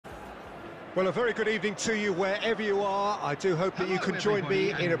Well, a very good evening to you wherever you are. I do hope that you can join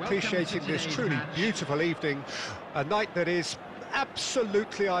me in appreciating this truly beautiful evening, a night that is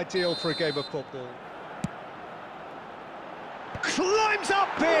absolutely ideal for a game of football. Climbs up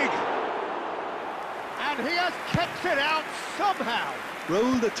big! And he has kept it out somehow.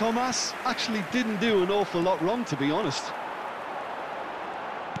 Raúl de Tomás actually didn't do an awful lot wrong, to be honest.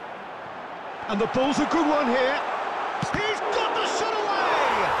 And the ball's a good one here. He's got the shot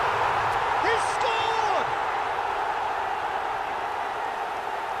away! He's scored!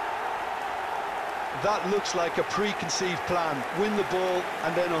 That looks like a preconceived plan. Win the ball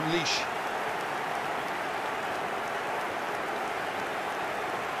and then unleash.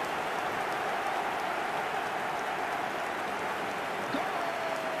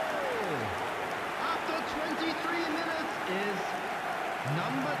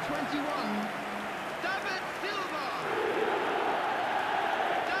 Number 21, David Silva.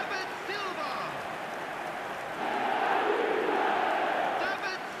 David Silva.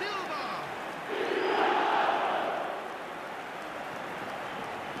 David Silva.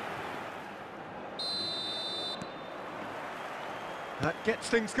 That gets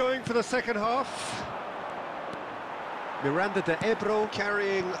things going for the second half. Miranda de Ebro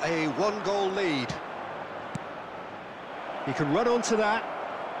carrying a one-goal lead. He can run onto that.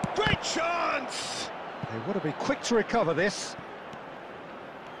 Great chance! They want to be quick to recover this.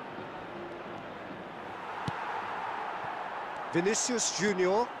 Vinicius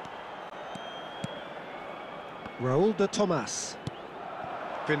Junior. Raúl de Tomás.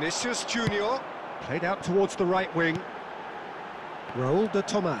 Vinicius Junior. Played out towards the right wing. Raúl de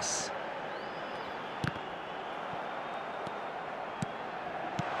Tomás.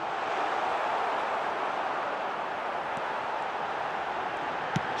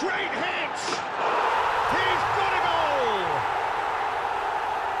 Great hit! He's got a goal!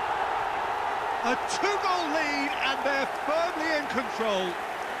 A two-goal lead, and they're firmly in control.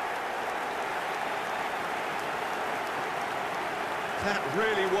 That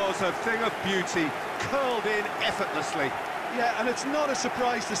really was a thing of beauty, curled in effortlessly. Yeah, and it's not a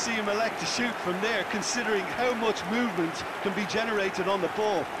surprise to see him elect to shoot from there, considering how much movement can be generated on the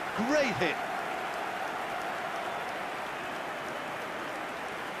ball. Great hit.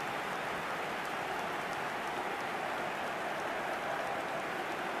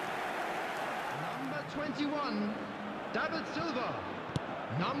 Number 21, David Silva.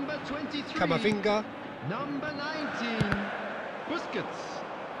 Number 23, Camavinga. Number 19, Busquets.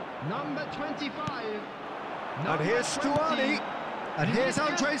 Number 25, And here's Stuani. And here's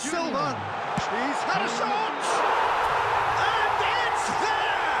Andre Silva. He's had a shot! And it's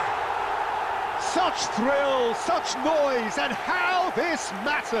there! Such thrill, such noise, and how this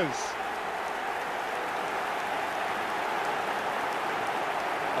matters!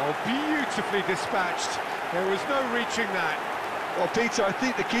 Oh, beautifully dispatched. There was no reaching that. Well, Peter, I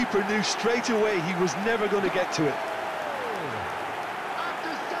think the keeper knew straight away he was never going to get to it.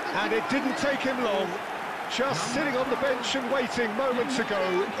 And it didn't take him long. Just sitting on the bench and waiting moments ago,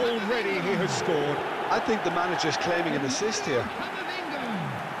 already he has scored. I think the manager's claiming an assist here.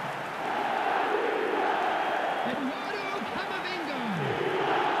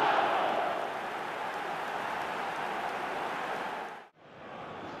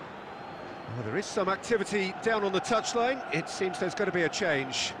 Well, there is some activity down on the touchline. It seems there's going to be a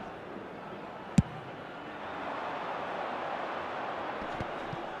change.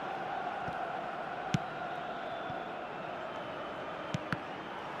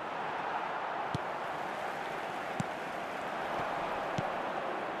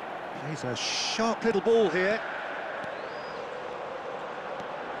 Plays a sharp little ball here.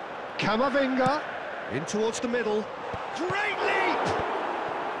 Camavinga in towards the middle. Great leap!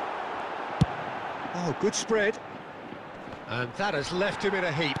 Oh, good spread. And that has left him in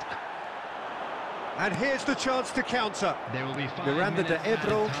a heap. And here's the chance to counter. There will be 5 Miranda de minutes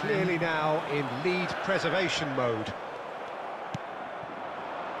Ebro added time. clearly now in lead preservation mode.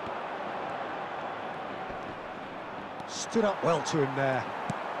 Stood up well to him there.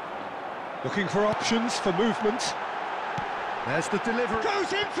 Looking for options for movement. There's the delivery.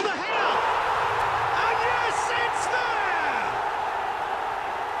 Goes in for the header! And yes, it's there!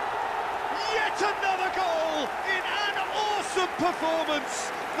 Yet another goal in an awesome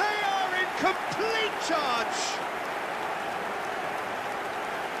performance. They are in complete charge.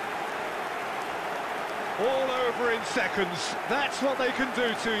 All over in seconds. That's what they can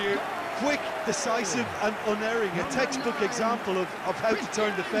do to you. Quick, decisive and unerring. A textbook example of how to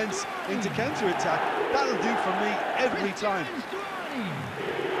turn defence into counter-attack. That'll do for me every time.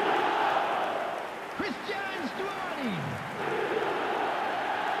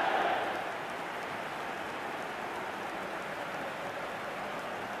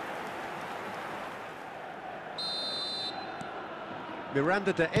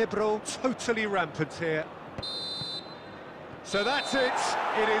 Miranda de Ebro, totally rampant here. So that's it.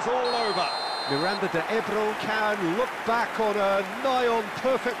 It is all over. Miranda de Ebro can look back on a nigh-on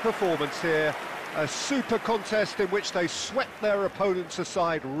perfect performance here. A super contest in which they swept their opponents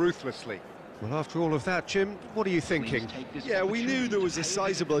aside ruthlessly. Well, after all of that, Jim, what are you thinking? Yeah, we knew there was a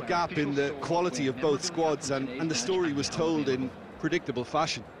sizable gap in the quality of both squads, and the story was told in predictable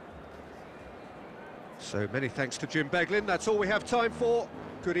fashion. So many thanks to Jim Beglin. That's all we have time for.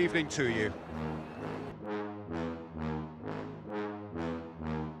 Good evening to you.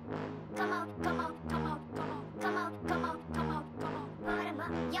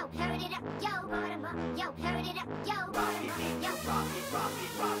 Yo, hurry it up, yo, bottom up, yo, hurry it up, yo, bottom up, yo, rock it, rock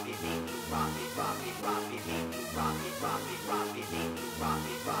it, rock it, rock it, rock it, rock it, rock it, rock it, rock it, rock it, rock it, rock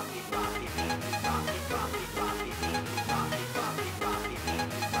it, rock it.